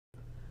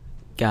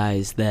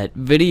guys, that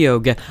video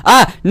game.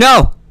 Ah,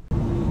 no!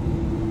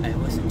 I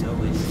wasn't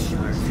always a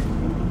shark,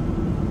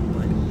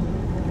 but,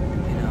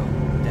 you know,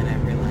 then I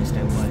realized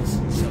I was,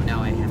 so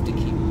now I have to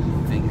keep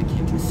moving. I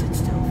can't just sit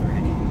still for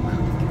any amount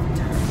of given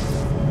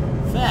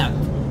time. Fact,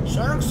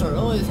 sharks are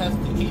always have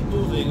to keep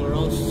moving or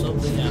else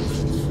something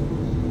happens.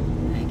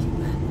 Thank you,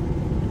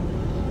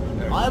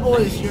 man. I'm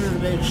always here to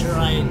make sure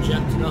I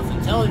inject enough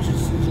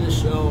intelligence into the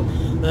show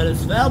that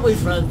it's family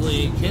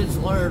friendly, kids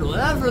learn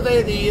whatever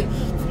they need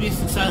to be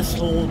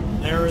successful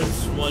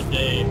parents one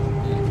day.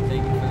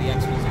 Thank you for the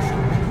exposition.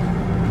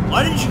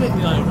 Why didn't you make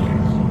the idea?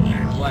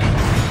 What?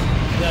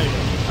 The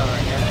idea.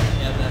 Alright,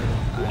 yeah, that.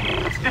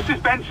 This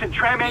is Benson,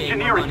 Tram Yeah,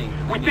 Engineering.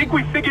 money. We think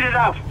we figured it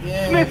out.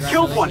 Yeah, Smith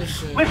killed one.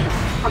 congratulations. Listen,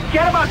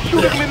 forget about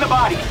shooting him in the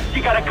body.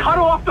 You gotta cut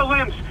off the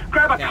limbs.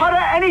 Grab a cutter,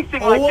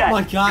 anything like that. Oh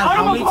my god, cut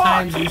how him many apart.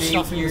 times are you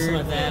stuffing this in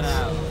my that face?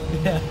 out.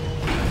 Yeah.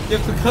 You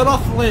have to cut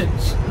off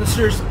limbs.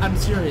 I'm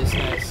serious,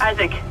 guys.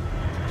 Isaac,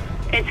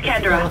 it's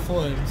Cut Kendra. off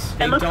limbs.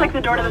 It looks like the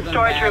door to the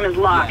storage room is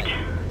locked. yet.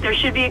 There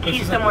should be a key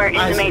This is somewhere in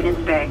the Isaac. maintenance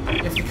bay.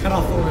 You have to cut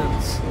off the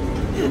limbs.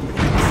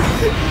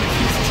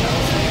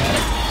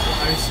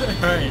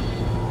 Alright.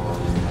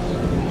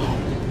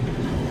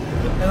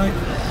 I like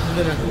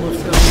the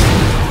let's go.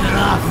 Cut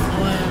off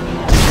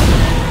limbs.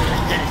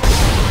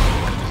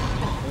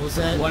 What was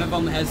that? One of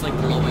them has like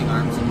glowing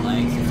arms and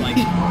legs. It's like,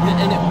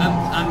 and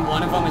on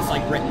one of them it's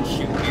like written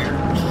 "shoot here."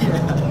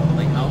 Yeah.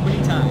 Like how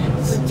many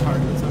times?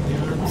 Targets on the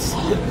arms.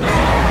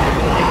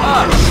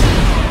 Oh.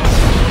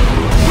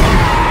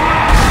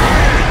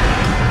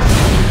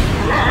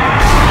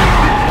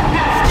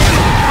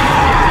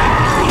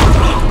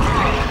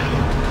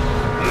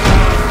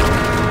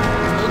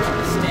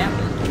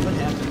 What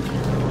happened?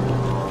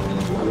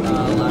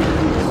 A lot of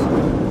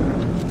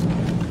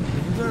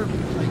These are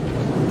like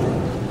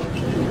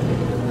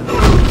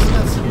it's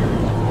not scary.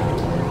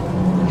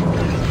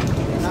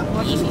 Not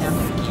much is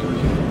happening.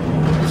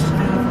 It's just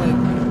kind of like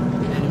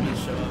enemies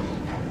show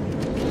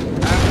up.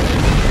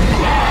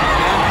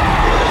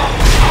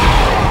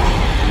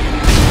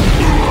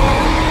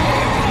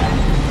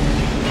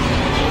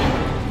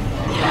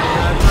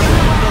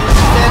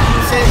 Exactly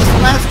the same as the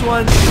last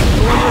one. The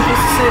one with the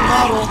same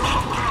model.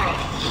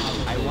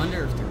 I wonder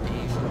if they're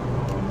Asian.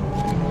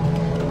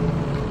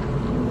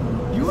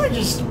 You are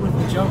just with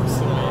the jokes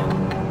today.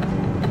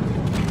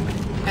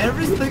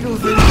 Every single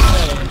thing you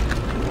say.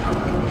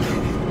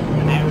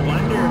 I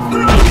wonder if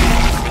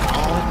it's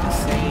all the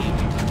same.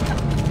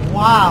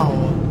 Wow.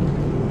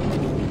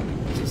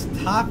 Just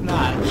top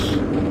notch.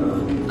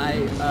 I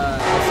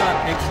saw a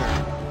picture.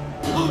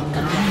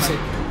 Music.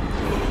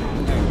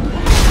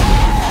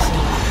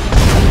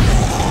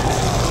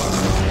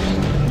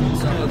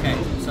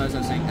 So as I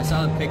was saying, I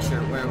saw a picture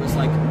where it was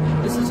like,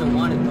 this is a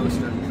wanted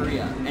poster in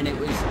Korea, and it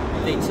was,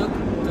 they took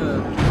the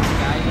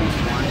guy who's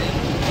wanted,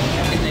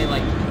 and they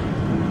like,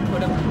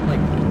 put up, like,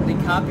 they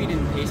copied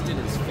and pasted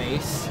his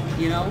face,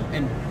 you know,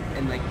 and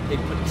like, they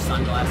put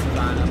sunglasses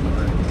on him,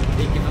 or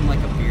they give him like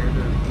a beard,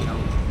 or, you know,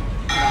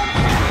 put on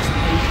a hat or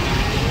something.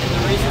 And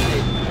the reason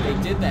they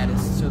did that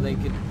is so they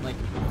could, like,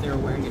 if they were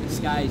wearing a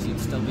disguise, you'd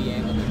still be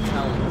able to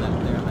tell that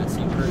they're that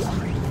same person.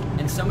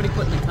 And somebody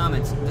put in the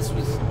comments, this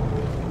was,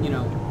 you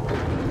know,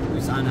 it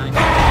was on iPhone.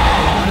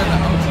 One of the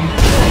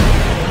OGs.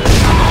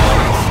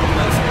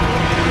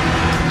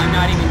 I'm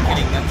not even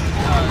kidding. That's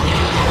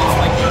it's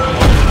like,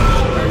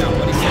 or no,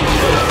 what he said.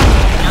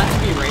 Not to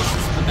be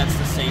racist, but that's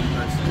the same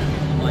person.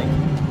 Like,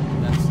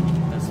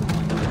 that's the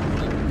point.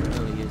 Like, it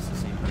really is the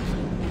same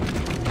person.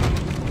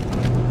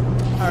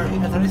 Alright,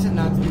 I thought he said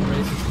not to be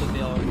racist, but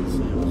they all are the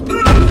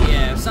same.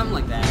 Yeah, something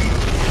like that.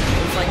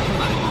 It's like,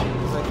 come on.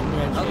 It's like,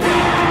 Okay.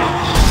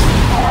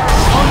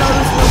 oh no,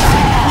 this one's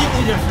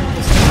completely different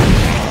this time.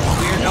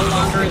 We are no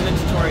longer in the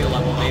tutorial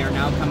level. They are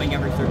now coming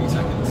every 30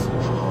 seconds.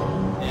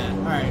 Yeah,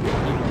 alright.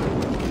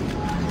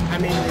 I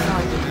mean, it's not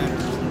like it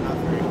matters. They're not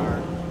very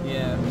hard.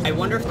 Yeah. I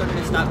wonder if they're going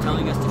to stop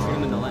telling us to shoot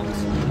him in the limbs.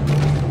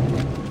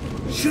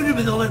 Shoot him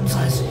in the limbs,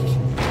 Isaac.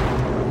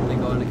 They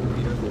go on a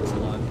computer if it's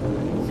allowed.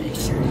 Make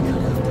sure to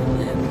cut off the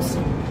limbs. So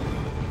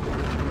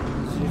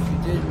if you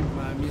didn't,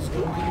 my music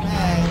would be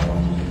mad.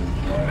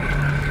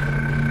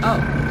 Oh,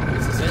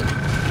 this is it?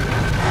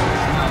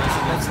 No,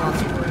 That's not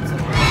super words.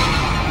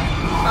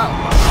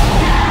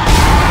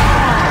 Oh.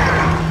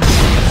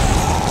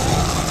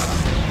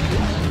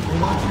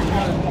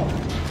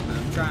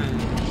 I'm trying.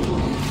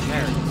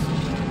 There it is.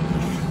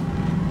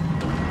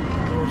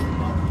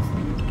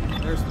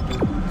 There's the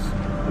buttons.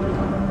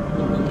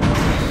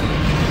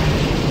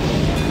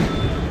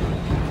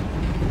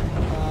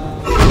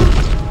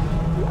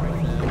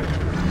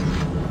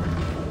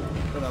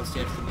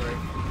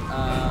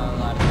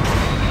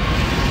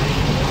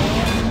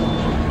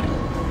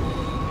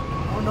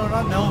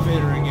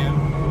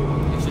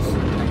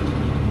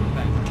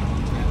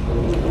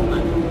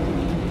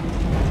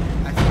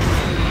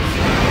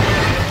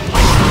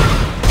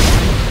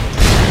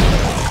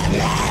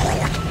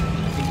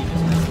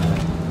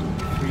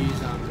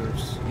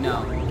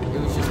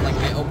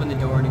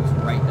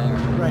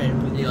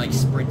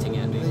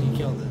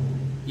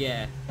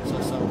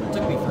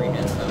 be free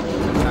hits though.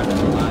 I'm trying to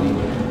the body.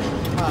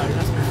 Oh, you're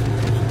not supposed to.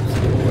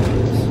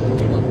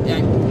 Well, yeah,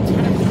 it's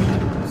kind of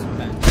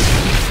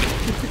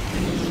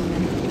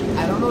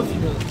I don't know if you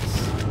know this.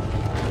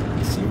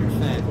 Secret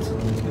fact.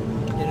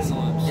 Hidden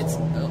orbs.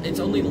 It's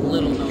only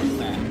little known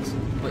facts,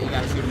 but you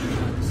gotta shoot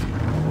them once.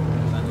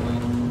 By the way,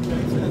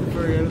 It's at the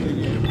very end of the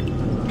game.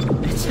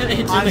 it's in the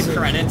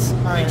credits.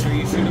 Alright. Make sure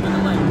you shoot them in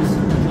the legs.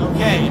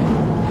 Okay.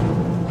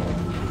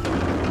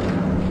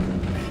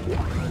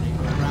 Running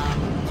around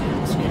to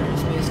the scary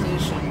space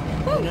station.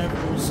 It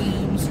never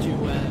seems to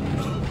end.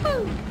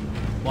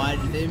 Why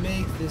did they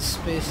make this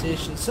space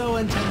station so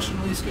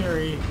intentionally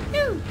scary?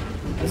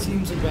 It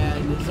seems a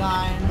bad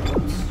design.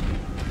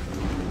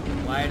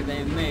 Why do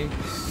they make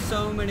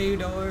so many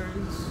doors? Yeah,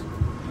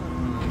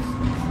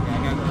 I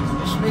gotta go They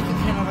this should make it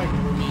kind of like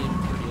roomy and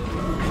pretty.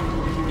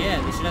 way. Yeah,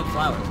 they should have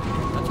flowers.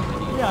 That's what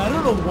they need. Yeah, I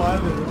don't know why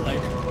they're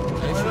like.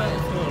 They should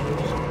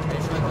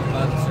have the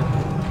bug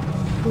circle.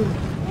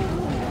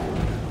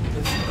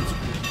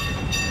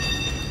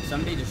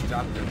 Somebody just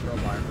dropped their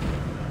crowbar.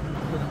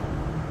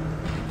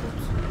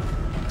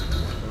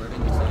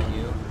 Gordon, is that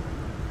you?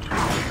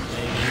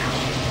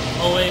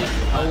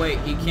 Oh wait,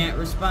 he can't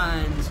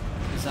respond.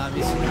 It's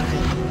obviously not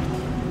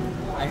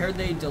him. I heard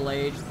they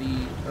delayed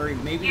the, or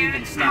maybe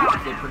even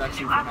stopped the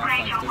production for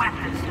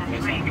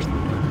Half-Life 2.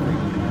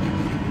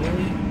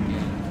 Really?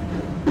 Yeah.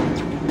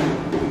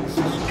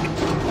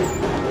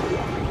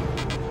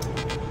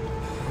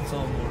 It's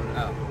all more.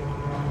 Oh.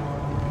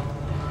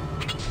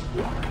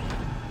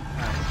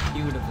 Alright,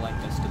 you would have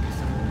liked us to be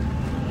something.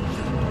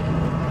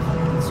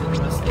 So the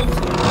rest of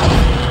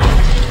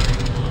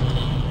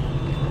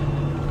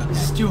them.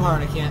 This is too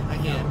hard. I can't do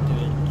it.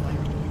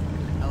 Like,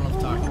 I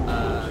love talking.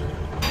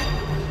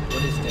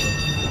 What is this?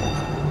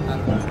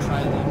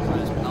 Try the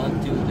plasma. I'll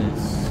do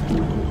this.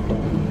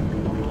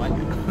 What?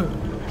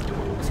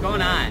 What's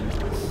going on?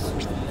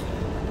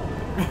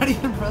 You're not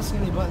even pressing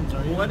any buttons,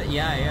 are you? What?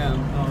 Yeah, I am.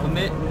 Oh.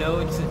 Commit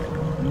no to...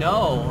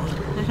 No!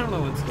 I don't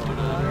know what's going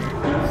on.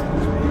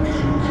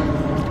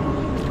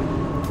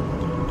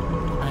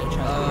 Alright,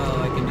 try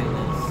Oh, I can do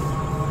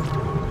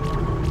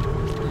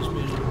Just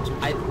made it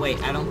this. Wait,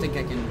 I don't think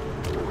I can...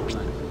 Hold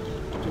on.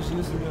 Just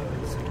use the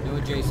notes. No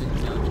adjacent,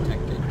 no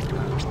detected.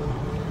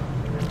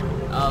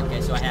 Oh,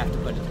 okay, so I have to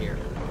put it here.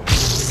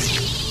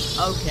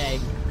 Okay.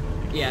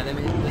 Yeah,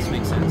 this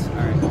makes sense.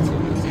 Alright, let's see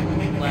what this is.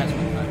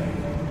 Plasma cutter.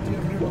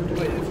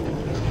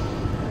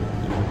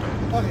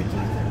 Okay,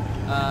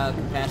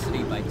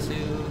 Capacity by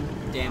 2,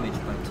 damage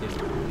by 2.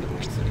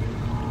 Capacity.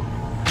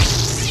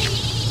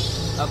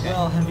 Okay.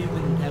 well, have you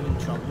been having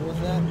trouble with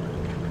that?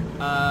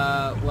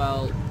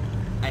 Well,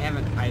 I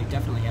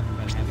definitely haven't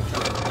been having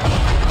trouble with that.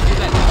 I'll do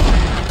that.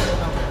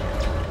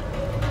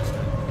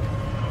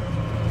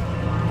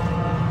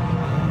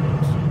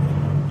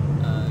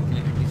 Can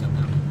I pick these up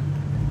now?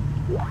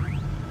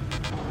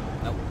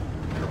 Nope.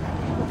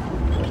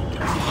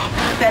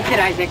 That's it,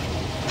 Isaac.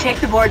 Take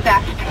the board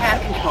back to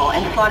command control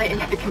and slot it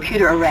into the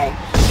computer array.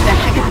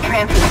 That should get the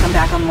transfer to come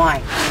back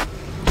online.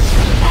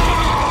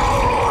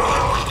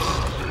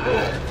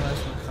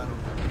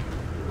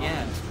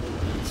 Yeah.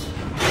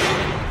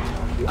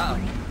 Uh-oh,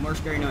 more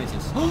scary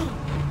noises.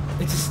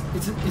 It's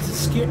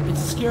a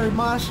scary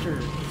monster.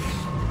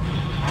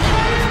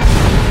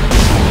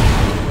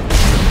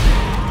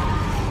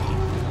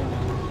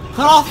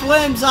 Cut off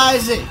limbs,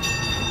 Isaac.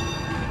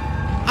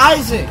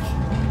 Isaac.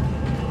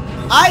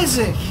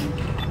 Isaac!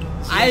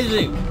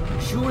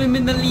 Shoot him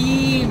in the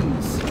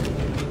limbs!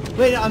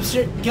 Wait, I'm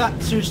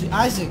seriously,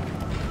 Isaac.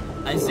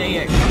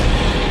 Isaiah.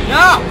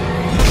 No!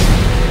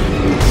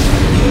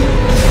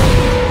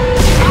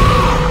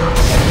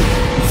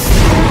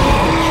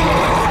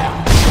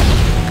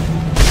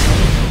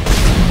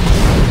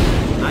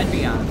 I'd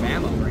be out of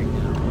ammo right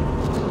now.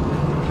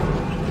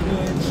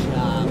 Good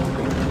job.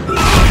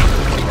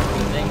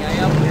 Good thing I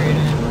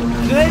upgraded.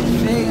 Good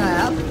thing I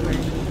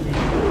upgraded.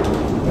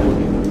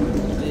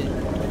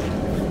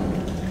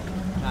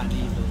 Not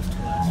need those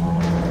twice.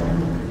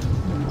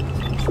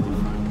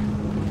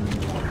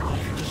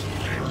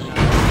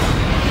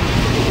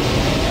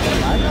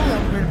 I know I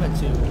upgraded by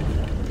 2.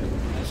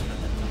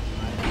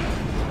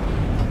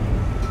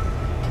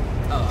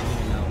 Oh, I don't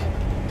even know.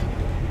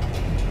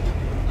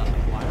 Oh,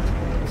 why?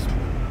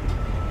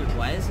 Dude,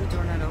 why is the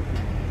door not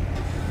opening?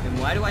 And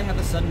why do I have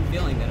a sudden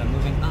feeling that I'm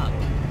moving up?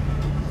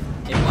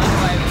 And why do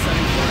I have a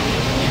sudden feeling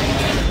that I'm nearing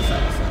the end of this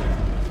episode?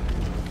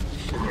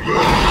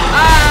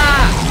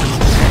 Ah!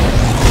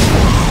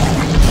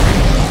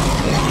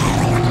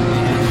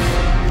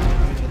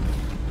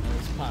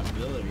 It's a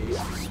possibility.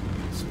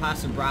 It's a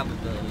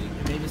possibility.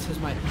 Maybe it's because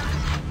my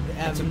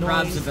It's a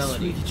annoying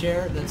probability. squeaky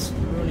chair that's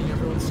ruining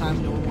everyone's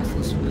time. No one wants to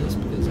listen to this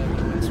because I have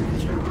an annoying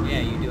squeaky chair. Yeah,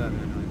 you do have an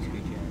annoying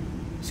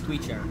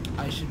squeak chair.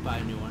 I should buy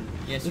a new one.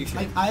 Yes, you It's should.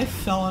 like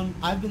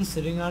I've been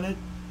sitting on it.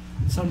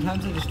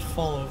 Sometimes I just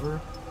fall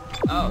over.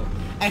 Oh,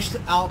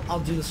 Actually, I'll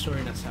do the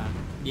story next time.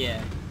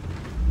 yeah.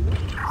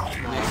 Next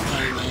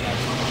time I'm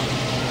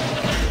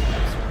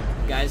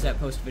guys that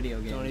post video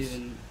games. Don't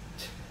even.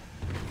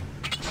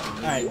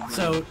 Alright,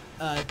 so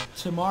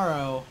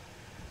tomorrow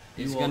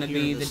is will going to hear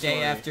be the the day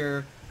story.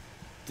 after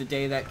the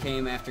day that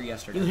came after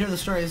yesterday. You'll hear the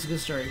story. It's a good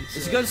story.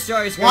 It's a good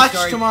story. It's a good Watch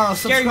story. tomorrow.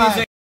 Scary Subscribe. music.